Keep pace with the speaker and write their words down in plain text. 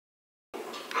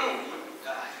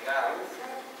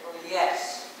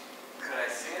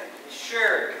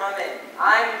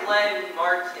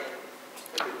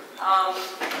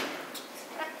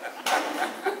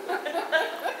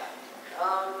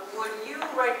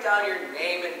write down your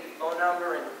name and phone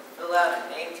number and fill out a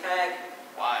name tag?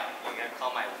 Why? You gonna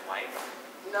call my wife?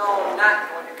 No, I'm not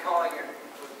going to call your...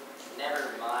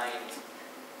 Never mind.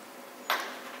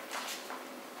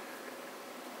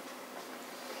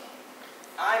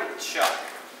 I'm Chuck.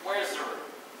 Where's the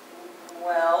room?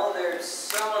 Well, there's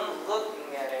someone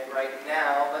looking at it right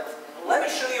now, but let me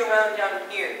show you around down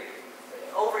here.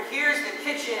 Over here's the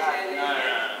kitchen and... No.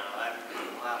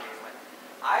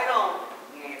 I don't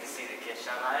need to see the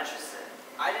kitchen. I'm not interested.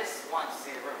 I just want to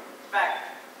see the room. In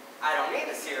fact, I don't need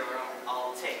to see the room.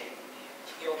 I'll take it.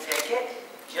 You'll take it?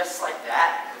 Just like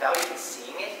that? Without even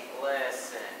seeing it?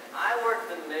 Listen, I work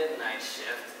the midnight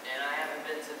shift, and I haven't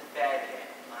been to bed yet.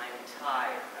 I'm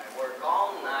tired. I work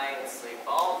all night and sleep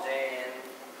all day, and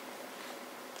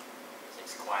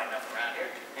it's quiet enough around here.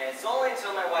 And it's only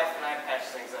until my wife and I patch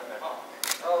things up at home.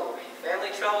 Oh, family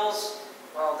troubles?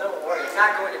 Well, don't worry, I'm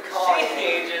not going to call you.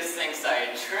 She just thinks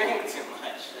I drink too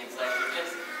much. Thinks I should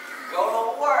just go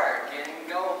to work and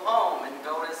go home and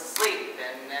go to sleep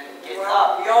and then get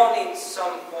up. We all need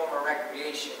some form of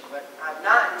recreation, but I'm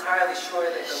not entirely sure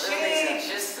that the She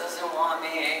just doesn't want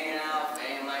me hanging out with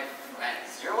any of my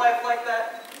friends. Your wife like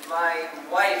that? My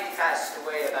wife passed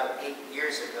away about 8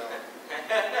 years ago.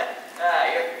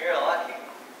 You're lucky.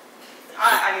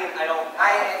 I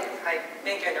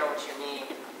think I know what you mean.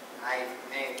 I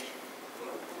think.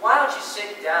 Why don't you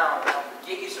sit down? I'll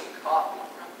get you some coffee.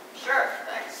 Sure,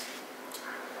 thanks.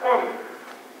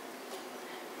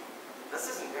 This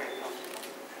isn't very comfortable.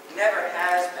 Never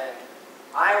has been.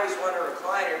 I always wanted a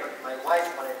recliner, but my wife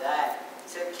wanted that.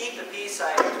 To keep the peace,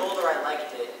 I told her I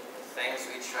liked it. The things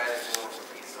we try to do for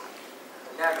peace.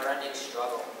 A never-ending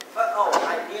struggle. But, oh,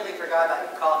 I nearly forgot about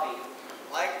your coffee.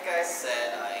 Like I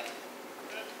said, I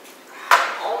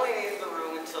only need the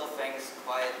room until things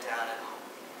quiet down at home.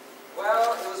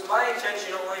 Well, it was my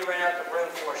intention to only rent out the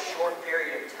room for a short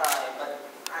period of time, but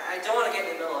I don't want to get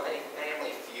in the middle of any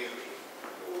family feud.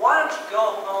 Why don't you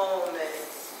go home and...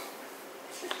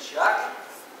 Chuck?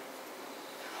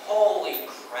 Holy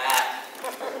crap.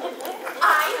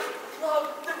 I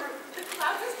love the room. The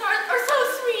clouds and stars are so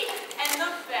sweet, and the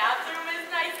bathroom is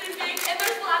nice and big, and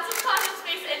there's lots of closet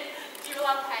space, and do you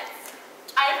love pets?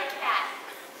 I have a cat.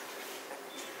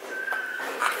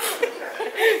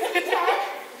 Is he dead?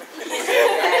 He's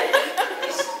dead.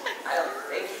 I don't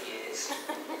think he is.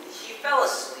 He fell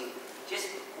asleep. Just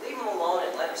leave him alone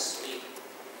and let him sleep.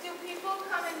 Do people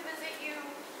come and visit you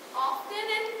often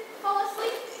and fall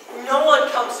asleep? No one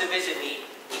comes to visit me.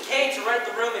 He came to rent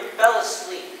the room and fell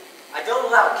asleep. I don't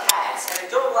allow cats, and I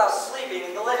don't allow sleeping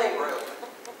in the living room.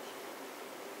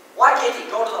 Why can't he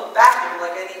go to the bathroom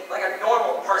like a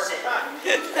normal person?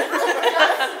 Just go to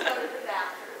the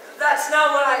bathroom. That's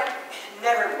not what I...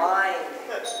 Never mind.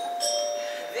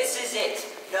 This is it.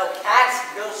 No cats,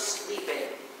 no sleeping.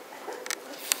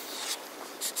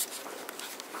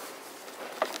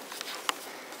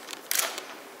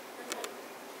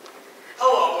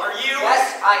 Hello, are you?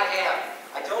 Yes, I am.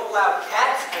 I don't allow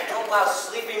cats, and I don't allow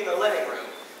sleeping in the living room.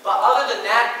 But other than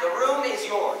that, the room is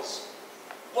yours.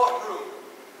 What room?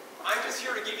 I'm just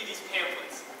here to give you these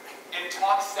pamphlets and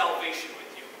talk salvation with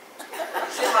you.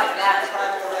 Is it like that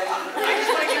time already? I just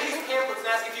want to give you these pamphlets and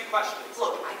ask a few questions.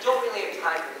 Look, I don't really have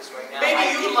time for this right now.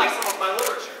 Maybe you would like some of my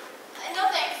literature. No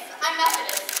thanks. I'm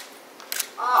Methodist.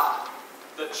 Ah,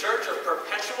 the Church of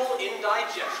Perpetual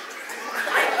Indigestion.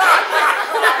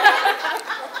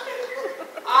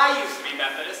 I used to be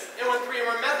Methodist, and when 3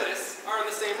 or more Methodists are in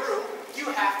the same room, you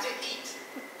have to eat.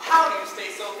 How do you stay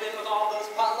so thin with all those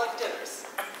potluck dinners?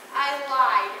 I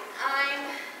lied.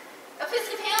 I'm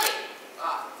Episcopalian.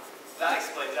 Ah, that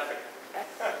explains everything.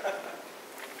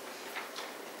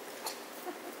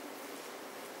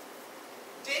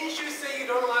 Didn't you say you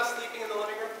don't allow sleeping in the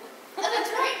living room?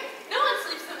 That's right. No one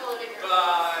sleeps in the living room.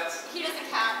 But... He doesn't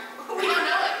count. We don't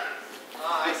know it.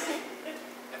 Ah, I see.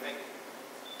 I think.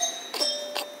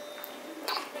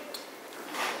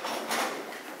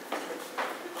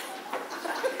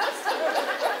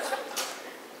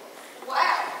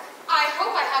 Wow. I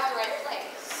hope I have the right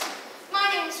place. My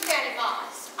name's Fanny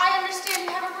Moss. I understand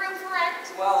you have a room for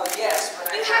rent. Well, yes,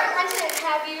 but You haven't rented it,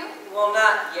 have you? Well,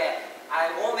 not yet.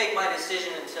 I won't make my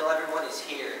decision until everyone is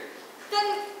here.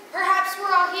 Then perhaps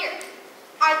we're all here.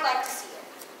 I'd like to see it.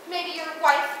 Maybe your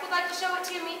wife would like to show it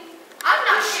to me. I'm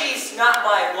not sure. She's not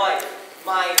my wife.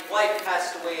 My wife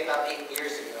passed away about 8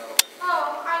 years ago.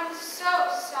 Oh, I'm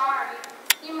so sorry.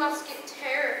 You must get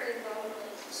terribly lonely.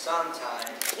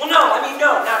 Sometimes. Well, no,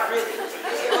 not really.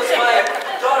 It was my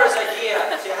daughter's idea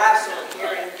to have someone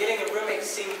here, and getting a roommate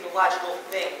seemed the logical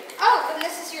thing. Oh, then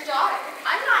this is your daughter.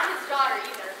 I'm not his daughter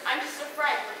either. I'm just a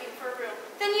friend looking for a room.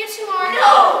 Then you two are...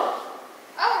 No!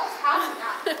 Oh,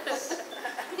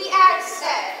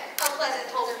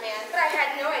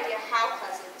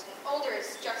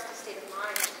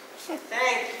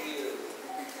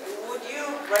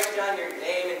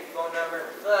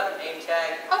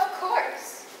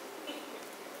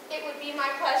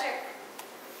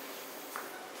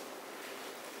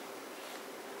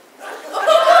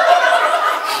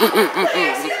 Wow!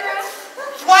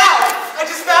 I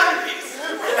just found a piece.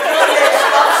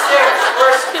 Upstairs,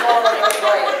 first calling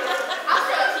anybody. I'll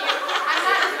show it to you. I'm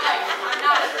not his wife. I'm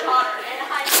not his daughter. And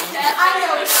I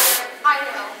know, Mother. I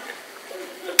know.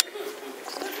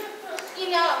 You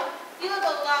know, you look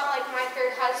a lot like my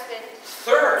third husband.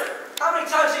 Third? How many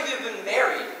times have you been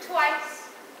married? Twice.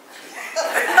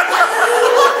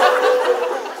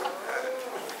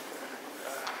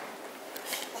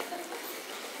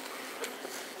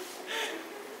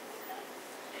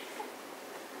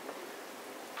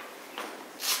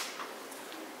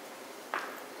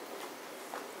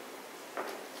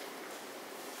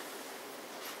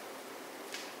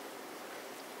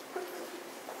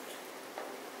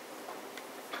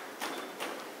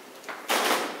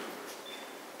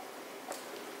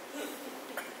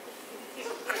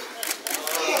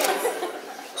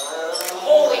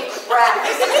 Holy crap!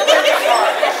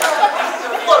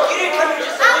 Look, you didn't come here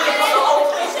just to leave us. Oh,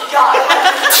 please, God.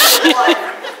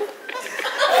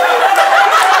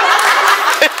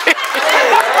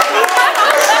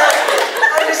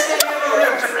 I'm just sitting in the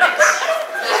room, Tricks.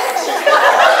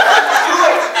 Do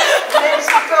it! Your name's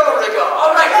Go.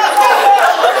 All right,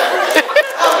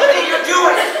 tell me what you're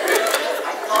doing. I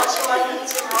thought you might need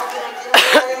some help, and I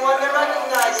didn't want anyone to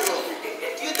recognize me.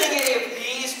 Do you think any of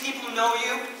these people know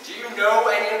you? Do you know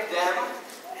any of them?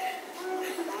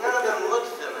 None of them look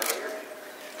familiar.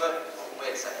 But,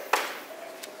 wait a second.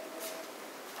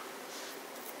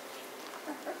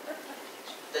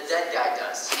 The dead guy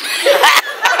does. Dead.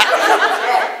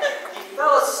 He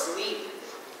fell asleep.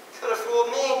 Could have fooled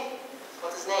me.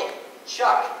 What's his name?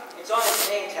 Chuck. It's on his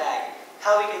name tag.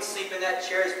 How he can sleep in that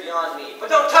chair is beyond me. But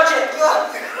don't touch it!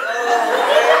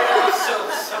 I'm so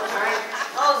sorry.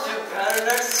 I'll do better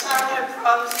next time. I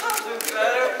promise I'll do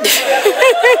better.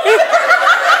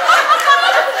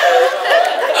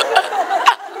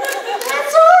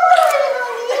 That's all right,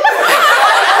 honey.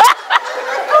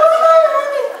 Go on,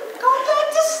 honey. Go back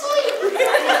to sleep.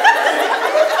 I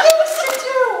have things to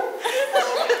do.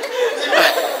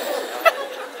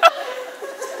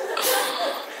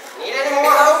 Need any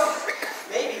more help?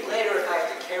 Maybe later if I have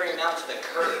to carry him out to the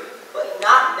curb. But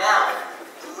not now.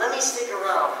 Let me stick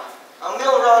around. I'll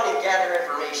mill around and gather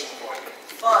information for you.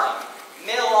 Fine.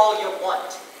 Mill all you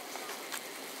want.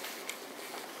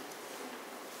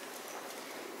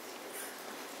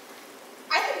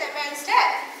 I think that man's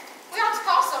dead. We ought to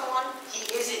call someone. He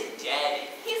isn't dead.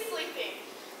 He's sleeping.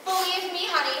 Believe me,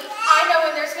 honey, I know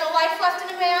when there's no life left in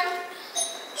a man.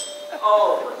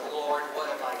 Oh, Lord, what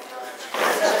have I done?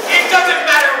 It doesn't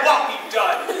matter what we've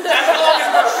done, as long as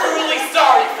we're truly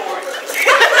sorry for it.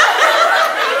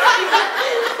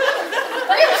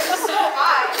 Really, so am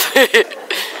I.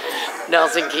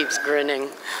 Nelson keeps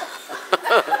grinning.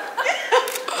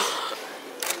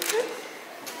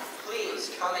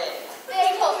 Please, come in.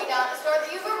 They told me down at the store that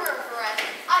you have a room for rent.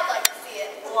 I'd like to see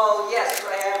it. Well, yes,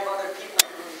 but I have other people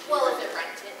who... Well, is it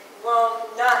rented? Well,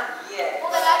 not yet.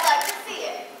 Well, then I'd like to see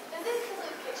it. Does this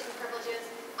include kitchen privileges?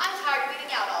 I'm tired of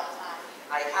eating out all the time.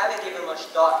 I haven't given much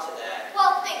thought to that.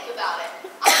 Well, think about it.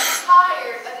 I'm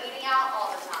tired of eating out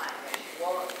all the time.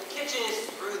 Well, the kitchen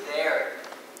is through there.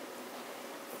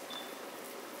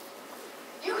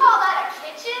 You call that a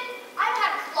kitchen? I've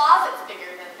had closets bigger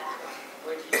than that.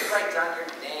 Would you write down your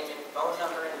name and phone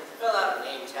number and fill out a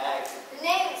name tag? The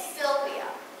name's Sylvia.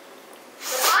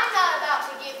 But I'm not about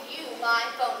to give you my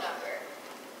phone number.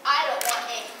 I don't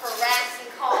want any harassing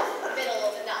calls in the middle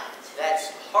of the night. That's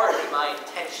hardly my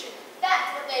intention. That's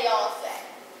what they all say.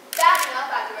 Bad enough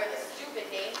I have to wear the stupid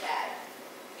name tag.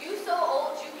 You so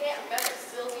old you can't remember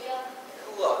Sylvia?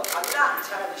 Look, I'm not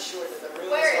entirely sure that the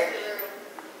room Where is is the room?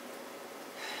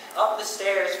 Up the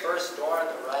stairs, first door on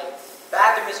the right.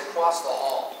 Bathroom is across the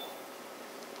hall.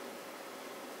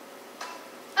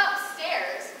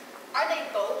 Upstairs? Are they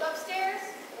both upstairs?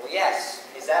 Well, yes.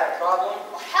 Is that a problem?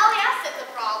 Well, hell yes, it's a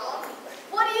problem.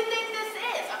 What do you think this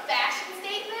is? A fashion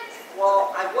statement?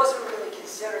 Well, I wasn't really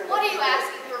considering... What are you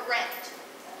asking for rent?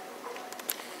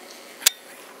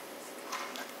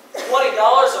 $20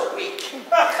 a week.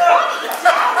 That's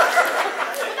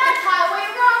highway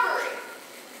robbery.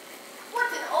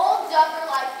 What's an old duffer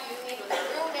like you need with a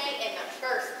roommate in the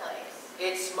first place?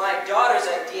 It's my daughter's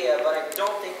idea, but I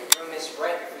don't think the room is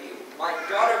right for you. My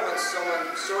daughter wants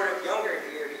someone sort of younger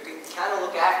here who can kind of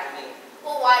look after me.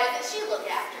 Well, why doesn't she look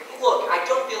after you? Look, I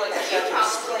don't feel like I You have to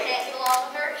probably explain. can't get along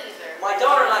with her either. My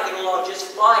daughter and I get along just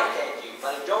fine, thank you,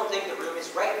 but I don't think the room is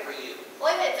right for you.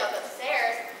 Well, if it's up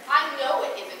upstairs, I know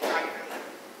it isn't right for you.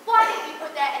 Why didn't you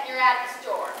put that in your attic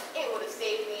store? It would have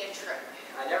saved me a trip.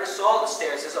 I never saw the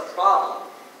stairs as a problem.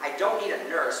 I don't need a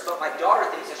nurse, but my daughter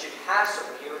thinks I should have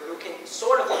someone here who can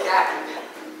sort of look after me.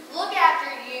 look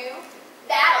after you,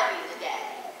 that'll be the day.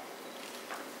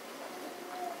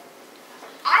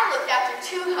 I looked after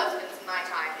 2 husbands in my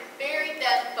time and buried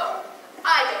them both.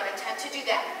 I don't intend to do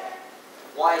that.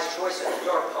 Wise choice on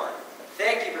your part.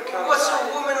 Thank you for coming. What's by.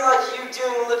 a woman like you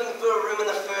doing looking for a room in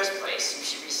the first place? You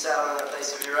should be settling a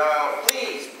place of your own.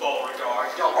 Please,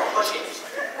 Beauregard, don't push it.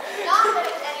 Not that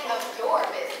it's any of your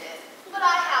business, but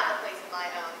I have a place of my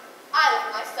own. I live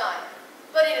with my son,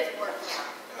 but it isn't working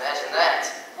out. Imagine that.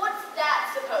 What's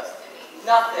that supposed to mean?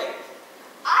 Nothing.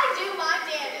 I do my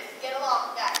damnedest to get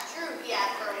along with that Drew he had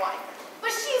for a wife,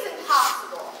 but she's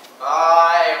impossible.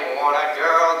 I want a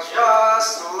girl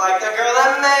just like the girl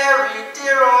that married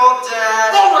dear old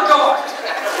dad. Beauregard!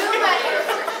 Too many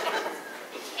restrictions.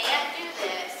 You can't do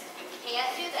this, you can't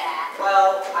do that.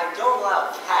 Well, I don't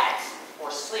allow cats, or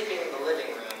sleeping in the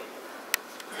living room,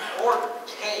 or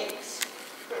canes.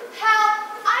 Hell,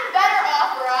 I'm better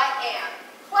off where I am.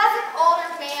 Pleasant older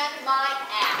man, my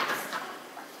ass.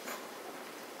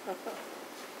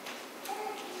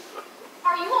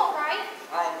 Are you all right?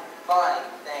 I'm fine,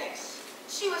 thanks.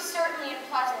 She was certainly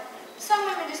unpleasant. Some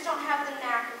women just don't have the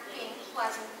knack of being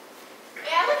pleasant.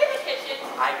 May I look in the kitchen?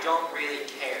 I don't really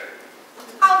care.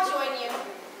 I'll join you.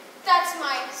 That's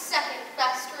my second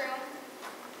best room.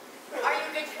 Are you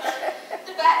a good cook?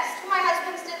 The best. My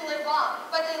husbands didn't live long,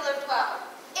 but they lived well.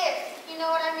 If you know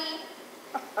what I mean.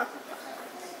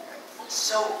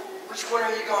 So, which one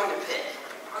are you going to pick?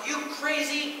 Are you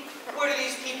crazy? Where do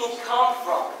these people come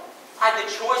from? I had the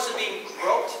choice of being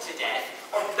groped to death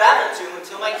or babbled to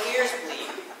until my ears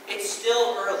bleed. It's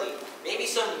still early. Maybe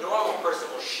some normal person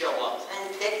will show up.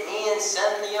 And pick me and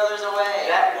send the others away.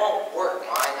 That won't work.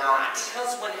 Why not?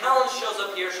 Because when Helen shows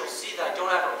up here, she'll see that I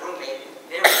don't have a roommate.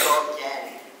 There we go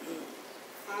again.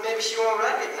 Maybe she won't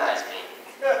recognize me.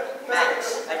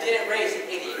 Max, I didn't raise an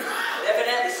idiot. But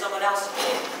evidently someone else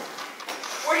did.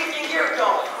 Where do you think you're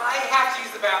going? I have to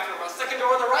use the bathroom. Second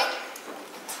door on the right.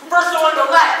 First one on the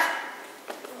left.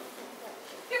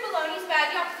 Your bologna's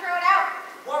bad. You have to throw it out.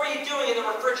 What were you doing in the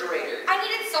refrigerator? I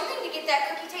needed something to get that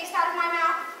cookie taste out of my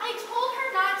mouth. I told her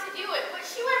not to do it, but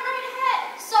she went right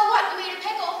ahead. So what? You ate a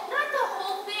pickle? Not the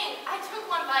whole thing. I took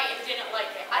one bite and didn't like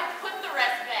it. I put the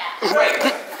rest back. Great.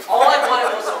 All I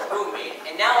wanted was a roommate,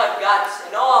 and now all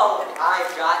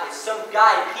I've got is some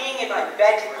guy peeing in my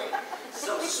bedroom,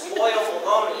 some spoiled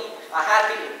bologna, a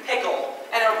half-eaten pickle,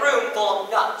 and a room full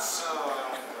of nuts. Oh,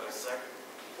 I'm gonna be sick.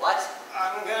 What?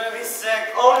 I'm gonna be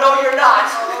sick. Oh, no, you're not.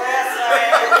 Oh, yes,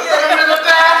 I am. Get into the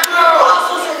bathroom.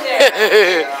 Muscles in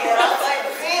there. Get up my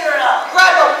feet or not.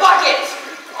 Grab a bucket.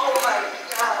 Oh, my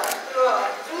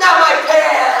God. Not my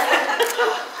pants.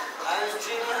 I was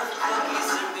dreaming of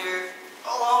cookies and beer,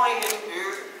 bologna and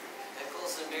beer,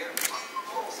 pickles and beer.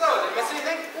 So, did I miss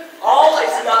anything? All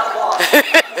is not lost.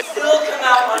 Still come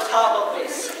out on top of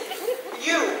this.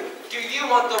 Do you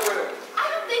want the room? I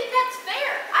don't think that's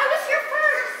fair. I was here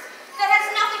first. That has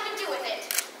nothing to do with it.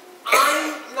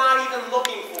 I'm not even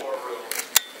looking for a room.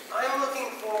 I'm looking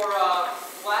for a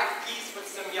black piece with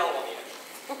some yellow on the edge.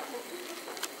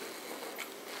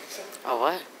 Oh,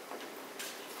 what?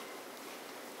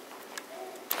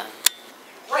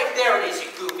 Right there it is,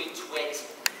 you goofy twit.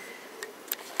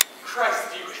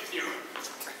 Christ be with you.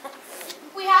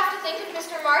 We have to think of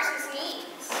Mr. Martin's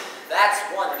needs. That's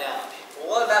one down. Well,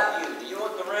 what about you? Do you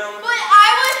want the room? But I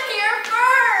was here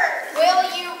first! Will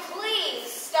you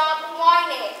please stop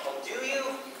whining? Well, do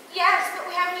you? Yes, but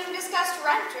we haven't even discussed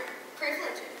rent or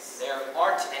privileges. There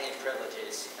aren't any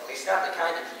privileges. At least not the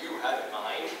kind that you have in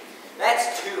mind.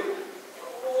 That's two.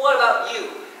 What about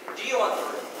you? Do you want the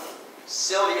room?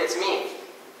 Sylvia, it's me.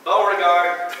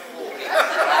 Beauregard.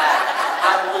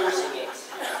 I'm losing it.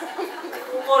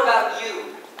 What about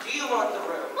you? Do you want the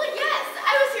room? Well, yes,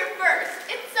 I was here first.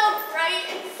 It's so bright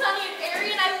and sunny and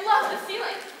airy, and I love the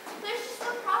ceiling. There's just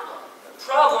one problem.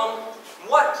 Problem?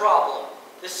 What problem?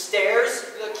 The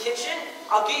stairs? The kitchen?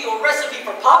 I'll get you a recipe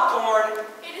for popcorn.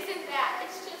 It isn't that.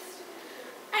 It's just,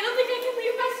 I don't think I can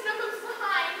leave my snuggles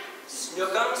behind.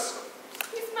 Snookums?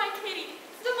 He's my kitty.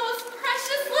 The most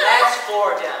precious little... That's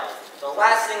four down. The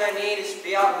last thing I need is to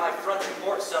be out on my front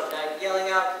porch some night yelling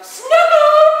out,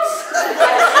 Snookums! My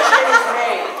decision is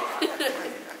made.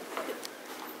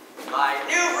 My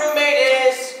new roommate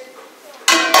is...